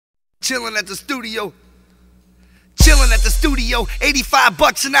chilling at the studio. Chilling at the studio, 85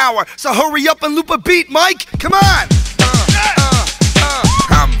 bucks an hour. So hurry up and loop a beat, Mike. Come on.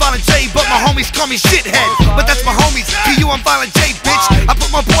 I'm Violent J, but my homies call me shithead. But that's my homies. To you, I'm Violent J, bitch. I put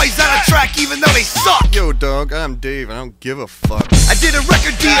my boys on a track even though they suck. Yo, dog, I'm Dave. I don't give a fuck. I did a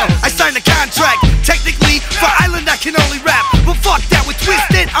record deal. I signed a contract. Technically, for Island, I can only rap. But fuck that, with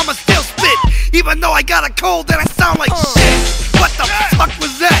Twiztid, I'ma still spit. Even though I got a cold and I sound like shit. What the fuck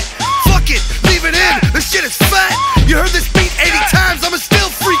was that? Fuck it, leave it in. This shit is fat. You heard this beat 80 times, I'ma still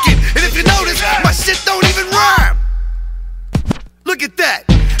freaking. And if you notice, my shit don't even rhyme. Look at that.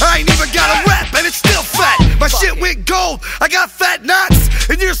 I ain't even got a rap and it's still fat. My shit went gold, I got fat knots.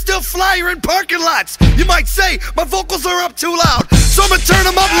 And you're still flyer in parking lots. You might say my vocals are up too loud, so I'ma turn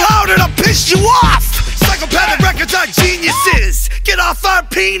them up louder to piss you off. Psychopathic records are geniuses. Get off our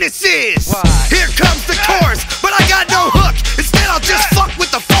penises. Here comes the chorus, but I got no hook. Instead I'll just fuck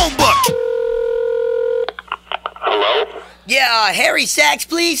with the phone book. Hello? Yeah, Harry Sachs,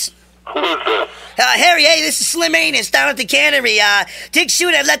 please. Who is this? Harry, hey, this is Slim Anus down at the cannery. Dick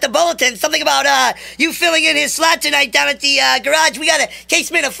Shoot had let the bulletin. Something about, you filling in his slot tonight down at the, garage. We got a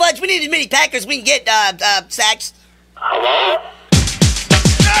casement of fudge. We need as many packers we can get, Sachs. Hello?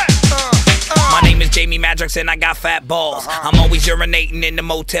 My name is Jamie Madrox and I got fat balls. I'm always urinating in the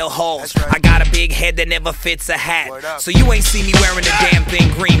motel halls. I got a big head that never fits a hat. So you ain't see me wearing a damn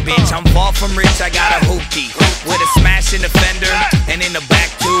thing green, bitch. I'm far from rich, I got a hoopty with a smash in the fender and in the back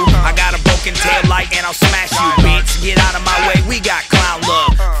too. I got a broken tail light and I'll smash you, bitch. Get out of my way, we got clown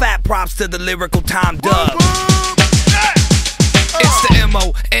love. Fat props to the lyrical Tom Dub. It's the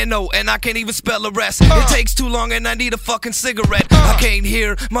M-O-N-O and I can't even spell the rest. It takes too long and I need a fucking cigarette. I can't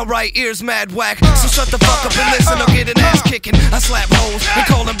hear, my right ear's mad whack. So shut the fuck up and listen or get an ass kicking. I slap hoes and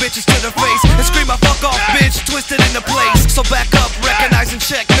call them bitches to their face and scream my fuck off bitch, twisted in the place. So back up, recognize and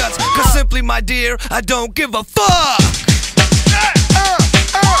check nuts, cause simply my dear, I don't give a fuck.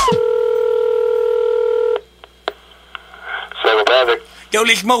 Psychopathic. Yo,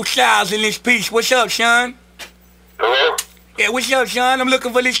 this Mo Styles in this piece. What's up, Sean? Hello? Yeah, what's up, Sean? I'm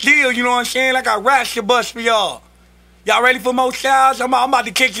looking for this deal, you know what I'm saying? I got raps to bust for y'all. Y'all ready for Mo Styles? I'm about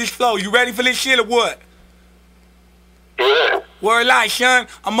to kick this flow. You ready for this shit or what? Yeah. Word light, son.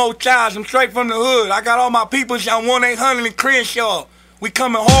 I'm Mo Styles. I'm straight from the hood. I got all my peoples on 1-800 in Crenshaw. We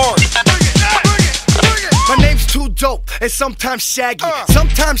coming hard. My name's too dope and sometimes shaggy,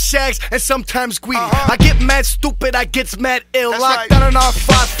 sometimes shags and sometimes greedy. I get mad stupid, I gets mad ill. Locked down in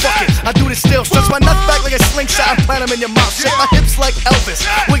R5, fuck it, I do this still. Stretch my nuts back like a slingshot and plant them in your mouth. Shake my hips like Elvis,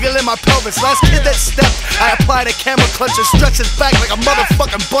 wiggle in my pelvis. Last kid that stepped, I apply the camera clutch and stretch his back like a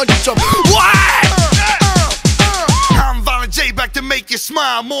motherfucking bungee jump. What? I'm Violent J, back to make you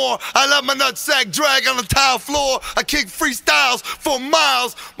smile more. I let my nutsack drag on the tile floor. I kick freestyles for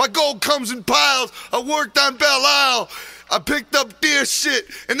miles. My gold comes in piles. I worked on Belle Isle. I picked up deer shit,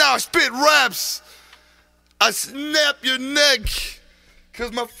 and now I spit raps. I snap your neck,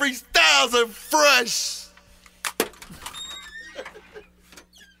 cause my freestyles are fresh.